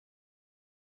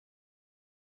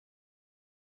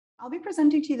I'll be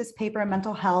presenting to you this paper,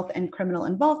 Mental Health and Criminal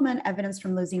Involvement, Evidence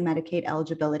from Losing Medicaid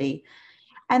Eligibility.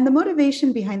 And the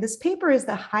motivation behind this paper is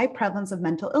the high prevalence of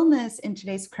mental illness in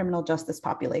today's criminal justice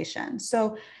population.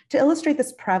 So to illustrate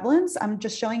this prevalence, I'm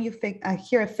just showing you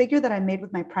here a figure that I made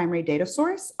with my primary data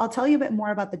source. I'll tell you a bit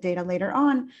more about the data later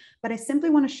on, but I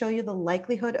simply want to show you the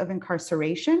likelihood of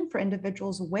incarceration for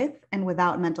individuals with and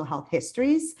without mental health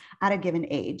histories at a given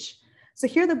age. So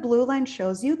here the blue line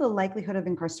shows you the likelihood of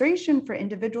incarceration for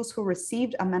individuals who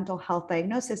received a mental health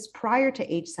diagnosis prior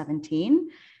to age 17.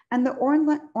 And the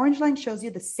orange line shows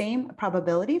you the same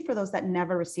probability for those that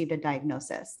never received a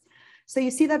diagnosis. So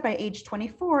you see that by age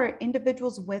 24,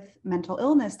 individuals with mental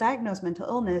illness, diagnosed mental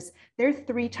illness, they're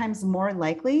 3 times more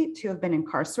likely to have been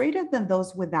incarcerated than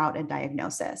those without a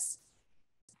diagnosis.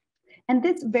 And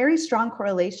this very strong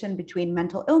correlation between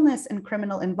mental illness and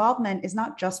criminal involvement is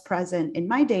not just present in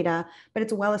my data, but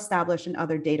it's well established in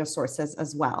other data sources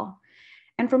as well.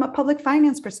 And from a public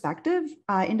finance perspective,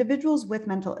 individuals with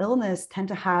mental illness tend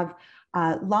to have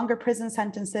longer prison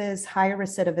sentences, higher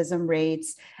recidivism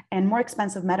rates, and more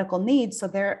expensive medical needs. So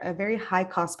they're a very high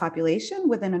cost population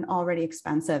within an already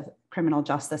expensive criminal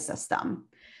justice system.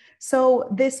 So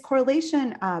this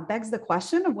correlation begs the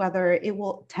question of whether it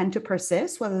will tend to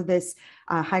persist, whether this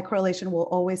high correlation will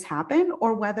always happen,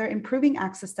 or whether improving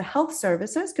access to health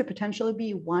services could potentially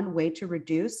be one way to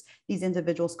reduce these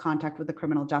individuals' contact with the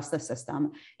criminal justice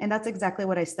system. And that's exactly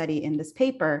what I study in this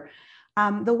paper.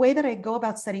 The way that I go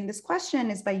about studying this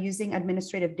question is by using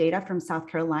administrative data from South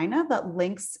Carolina that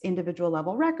links individual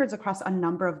level records across a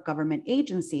number of government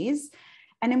agencies.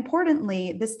 And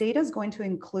importantly, this data is going to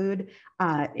include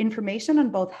information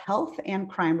on both health and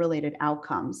crime-related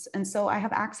outcomes. And so I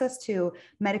have access to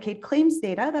Medicaid claims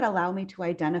data that allow me to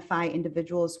identify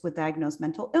individuals with diagnosed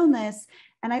mental illness.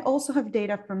 And I also have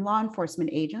data from law enforcement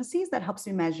agencies that helps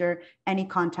me measure any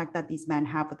contact that these men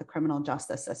have with the criminal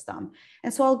justice system.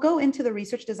 And so I'll go into the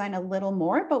research design a little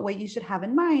more, but what you should have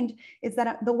in mind is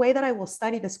that the way that I will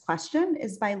study this question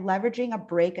is by leveraging a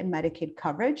break in Medicaid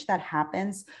coverage that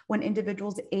happens when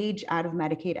individuals age out of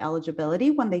Medicaid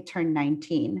eligibility when they turn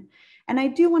 19. And I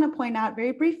do want to point out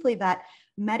very briefly that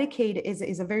Medicaid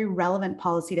is a very relevant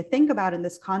policy to think about in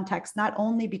this context, not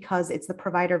only because it's the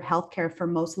provider of healthcare for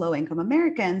most low-income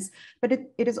Americans, but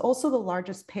it is also the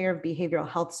largest payer of behavioral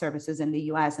health services in the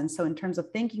US. And so in terms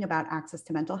of thinking about access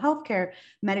to mental health care,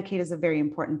 Medicaid is a very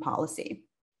important policy.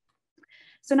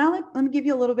 So now let me give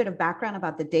you a little bit of background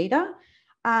about the data.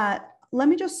 Let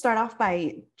me just start off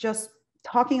by just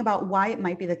talking about why it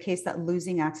might be the case that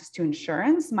losing access to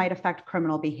insurance might affect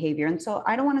criminal behavior. And so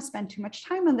I don't want to spend too much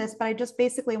time on this, but I just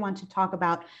basically want to talk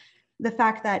about the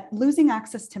fact that losing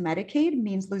access to Medicaid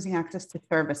means losing access to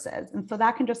services. And so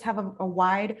that can just have a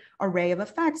wide array of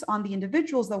effects on the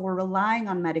individuals that were relying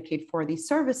on Medicaid for these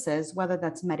services, whether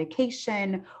that's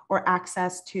medication or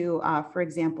access to, for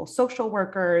example, social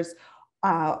workers,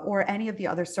 or any of the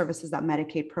other services that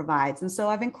Medicaid provides. And so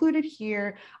I've included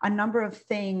here a number of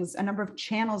things, a number of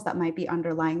channels that might be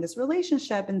underlying this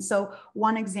relationship. And so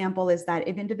one example is that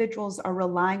if individuals are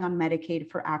relying on Medicaid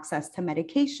for access to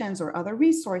medications or other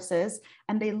resources,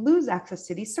 and they lose access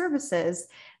to these services,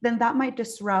 then that might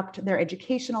disrupt their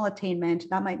educational attainment.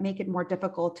 That might make it more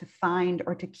difficult to find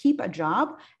or to keep a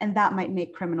job, and that might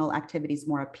make criminal activities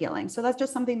more appealing. So that's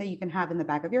just something that you can have in the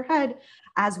back of your head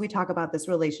as we talk about this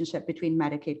relationship between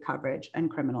Medicaid coverage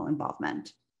and criminal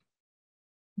involvement.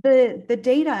 The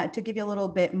data, to give you a little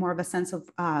bit more of a sense of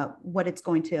what it's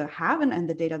going to have and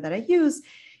the data that I use,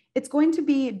 it's going to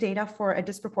be data for a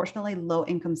disproportionately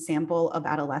low-income sample of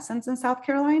adolescents in South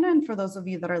Carolina. And for those of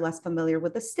you that are less familiar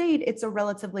with the state, it's a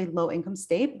relatively low-income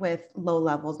state with low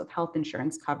levels of health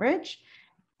insurance coverage.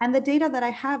 And the data that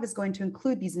I have is going to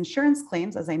include these insurance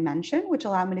claims, as I mentioned, which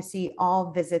allow me to see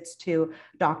all visits to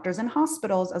doctors and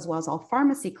hospitals, as well as all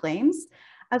pharmacy claims,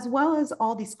 as well as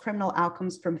all these criminal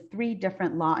outcomes from 3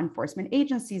 different law enforcement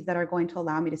agencies that are going to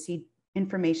allow me to see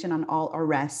information on all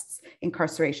arrests,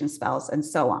 incarceration spells, and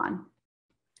so on.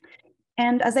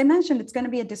 And as I mentioned, it's going to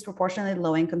be a disproportionately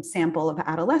low-income sample of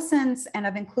adolescents, and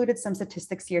I've included some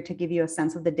statistics here to give you a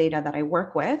sense of the data that I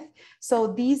work with. So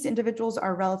these individuals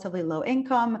are relatively low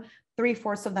income.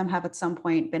 3/4 of them have at some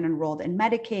point been enrolled in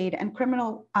Medicaid, and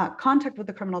criminal contact with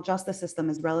the criminal justice system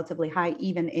is relatively high,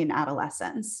 even in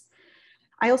adolescence.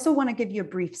 I also want to give you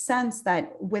a brief sense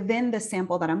that within the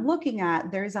sample that I'm looking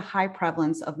at, there is a high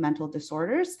prevalence of mental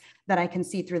disorders that I can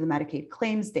see through the Medicaid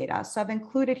claims data. So I've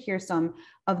included here some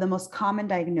of the most common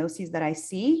diagnoses that I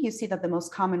see. You see that the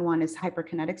most common one is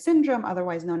hyperkinetic syndrome,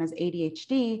 otherwise known as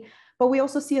ADHD, but we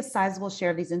also see a sizable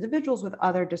share of these individuals with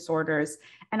other disorders.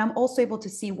 And I'm also able to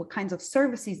see what kinds of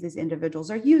services these individuals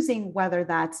are using, whether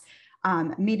that's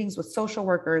meetings with social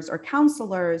workers or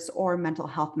counselors, or mental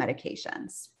health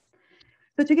medications.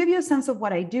 So to give you a sense of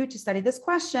what I do to study this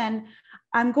question,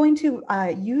 I'm going to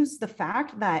use the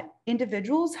fact that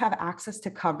individuals have access to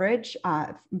coverage,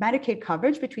 Medicaid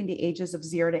coverage between the ages of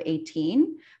 0 to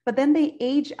 18, but then they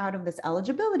age out of this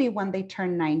eligibility when they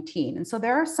turn 19. And so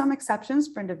there are some exceptions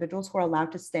for individuals who are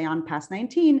allowed to stay on past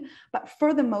 19, but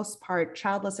for the most part,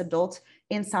 childless adults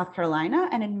in South Carolina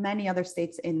and in many other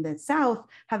states in the South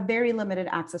have very limited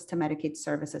access to Medicaid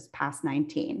services past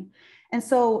 19. And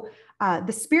so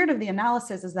the spirit of the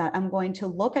analysis is that I'm going to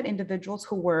look at individuals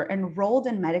who were enrolled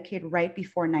in Medicaid right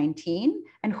before 19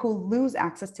 and who lose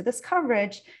access to this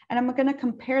coverage. And I'm going to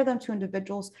compare them to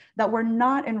individuals that were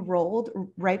not enrolled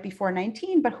right before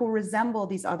 19, but who resemble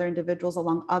these other individuals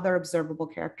along other observable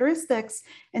characteristics.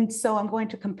 And so I'm going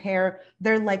to compare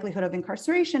their likelihood of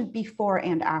incarceration before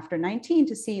and after 19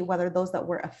 to see whether those that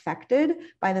were affected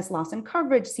by this loss in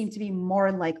coverage seem to be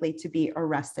more likely to be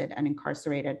arrested and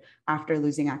incarcerated after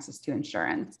losing access to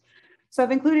insurance. So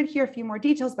I've included here a few more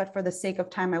details, but for the sake of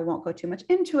time, I won't go too much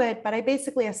into it, but I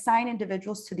basically assign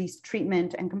individuals to these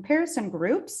treatment and comparison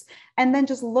groups, and then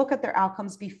just look at their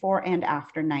outcomes before and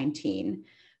after 19.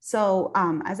 So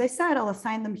as I said, I'll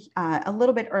assign them a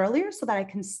little bit earlier so that I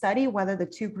can study whether the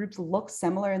two groups look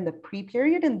similar in the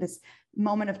pre-period in this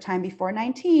moment of time before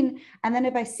 19. And then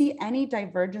if I see any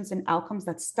divergence in outcomes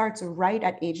that starts right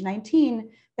at age 19,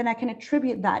 then I can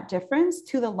attribute that difference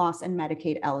to the loss in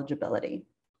Medicaid eligibility.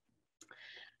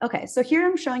 Okay, so here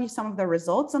I'm showing you some of the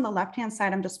results. On the left-hand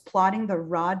side, I'm just plotting the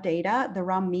raw data, the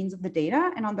raw means of the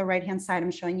data. And on the right-hand side,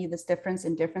 I'm showing you this difference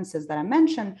in differences that I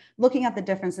mentioned, looking at the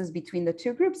differences between the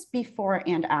two groups before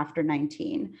and after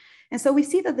 19. And so we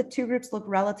see that the two groups look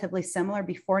relatively similar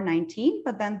before 19,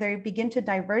 but then they begin to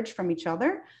diverge from each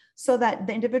other so that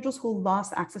the individuals who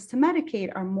lost access to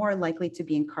Medicaid are more likely to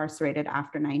be incarcerated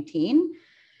after 19.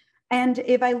 And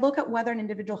if I look at whether an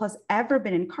individual has ever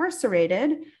been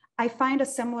incarcerated, I find a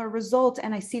similar result,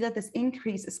 and I see that this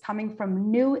increase is coming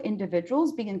from new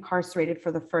individuals being incarcerated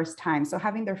for the first time, so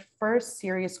having their first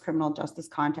serious criminal justice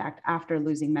contact after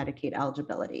losing Medicaid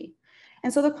eligibility.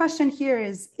 And so the question here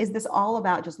is this all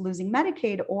about just losing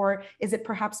Medicaid, or is it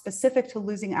perhaps specific to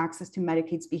losing access to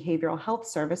Medicaid's behavioral health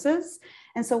services?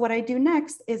 And so what I do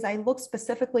next is I look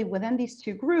specifically within these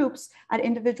two groups at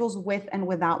individuals with and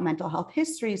without mental health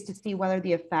histories to see whether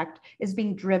the effect is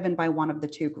being driven by one of the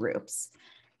two groups.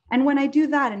 And when I do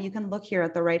that, and you can look here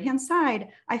at the right-hand side,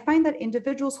 I find that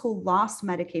individuals who lost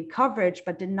Medicaid coverage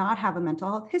but did not have a mental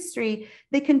health history,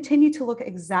 they continue to look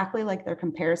exactly like their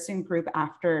comparison group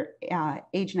after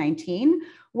age 19,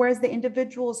 whereas the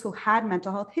individuals who had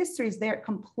mental health histories, they're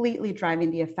completely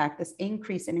driving the effect. This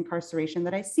increase in incarceration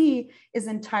that I see is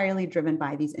entirely driven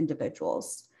by these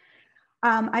individuals.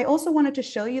 I also wanted to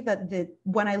show you that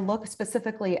when I look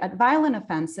specifically at violent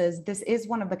offenses, this is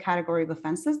one of the category of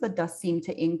offenses that does seem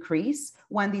to increase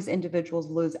when these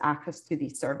individuals lose access to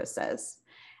these services.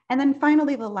 And then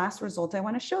finally, the last result I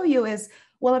want to show you is,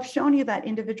 well, I've shown you that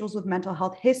individuals with mental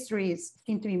health histories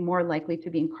seem to be more likely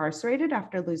to be incarcerated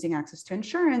after losing access to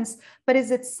insurance, but is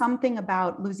it something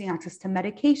about losing access to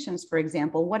medications, for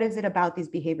example? What is it about these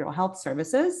behavioral health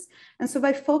services? And so if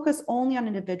I focus only on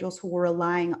individuals who were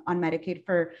relying on Medicaid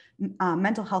for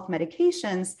mental health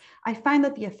medications, I find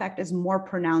that the effect is more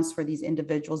pronounced for these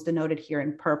individuals denoted here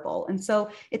in purple. And so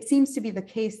it seems to be the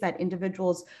case that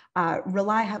individuals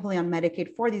rely heavily on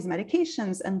Medicaid for these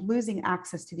medications, and losing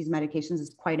access to these medications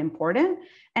is quite important.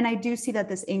 And I do see that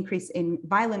this increase in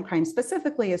violent crime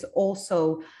specifically is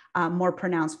also more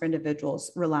pronounced for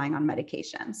individuals relying on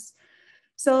medications.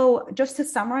 So just to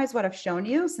summarize what I've shown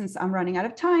you, since I'm running out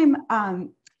of time,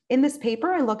 in this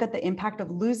paper, I look at the impact of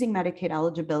losing Medicaid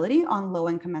eligibility on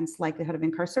low-income men's likelihood of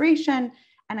incarceration.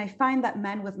 And I find that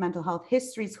men with mental health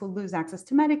histories who lose access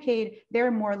to Medicaid,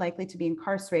 they're more likely to be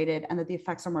incarcerated, and that the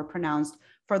effects are more pronounced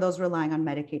for those relying on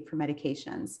Medicaid for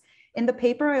medications. In the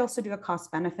paper, I also do a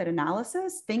cost-benefit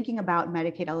analysis, thinking about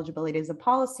Medicaid eligibility as a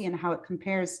policy and how it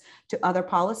compares to other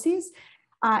policies.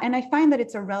 And I find that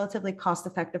it's a relatively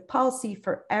cost-effective policy.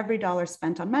 For every dollar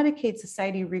spent on Medicaid,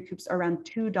 society recoups around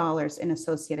 $2 in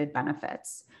associated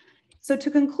benefits. So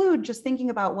to conclude, just thinking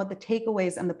about what the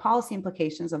takeaways and the policy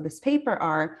implications of this paper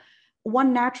are,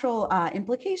 one natural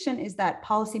implication is that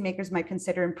policymakers might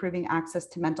consider improving access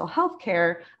to mental health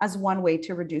care as one way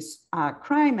to reduce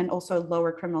crime and also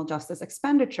lower criminal justice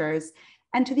expenditures.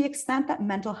 And to the extent that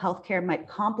mental health care might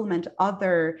complement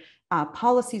other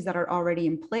policies that are already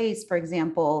in place, for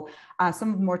example,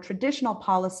 some more traditional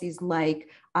policies like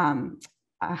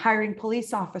hiring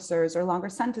police officers or longer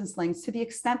sentence lengths, to the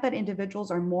extent that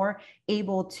individuals are more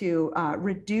able to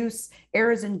reduce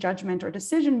errors in judgment or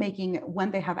decision-making when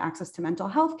they have access to mental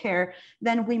health care,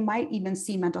 then we might even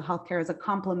see mental health care as a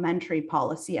complementary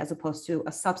policy as opposed to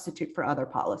a substitute for other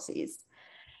policies.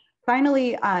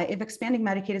 Finally, if expanding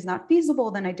Medicaid is not feasible,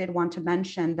 then I did want to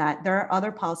mention that there are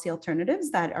other policy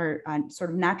alternatives that are sort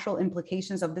of natural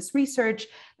implications of this research.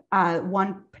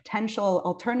 One potential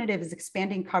alternative is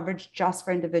expanding coverage just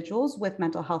for individuals with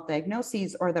mental health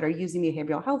diagnoses or that are using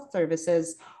behavioral health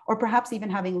services, or perhaps even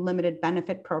having limited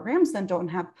benefit programs that don't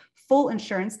have full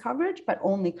insurance coverage, but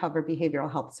only cover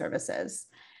behavioral health services.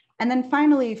 And then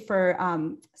finally, for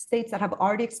states that have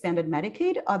already expanded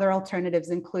Medicaid, other alternatives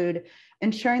include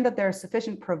ensuring that there are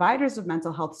sufficient providers of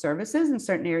mental health services. In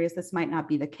certain areas, this might not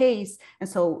be the case. And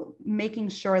so making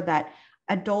sure that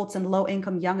adults and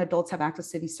low-income young adults have access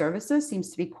to these services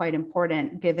seems to be quite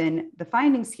important given the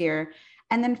findings here.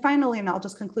 And then finally, and I'll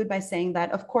just conclude by saying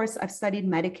that, of course, I've studied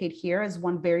Medicaid here as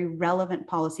one very relevant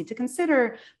policy to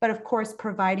consider, but of course,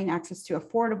 providing access to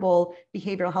affordable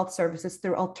behavioral health services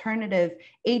through alternative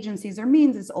agencies or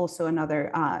means is also another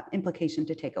implication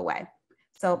to take away.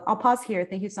 So I'll pause here.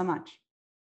 Thank you so much.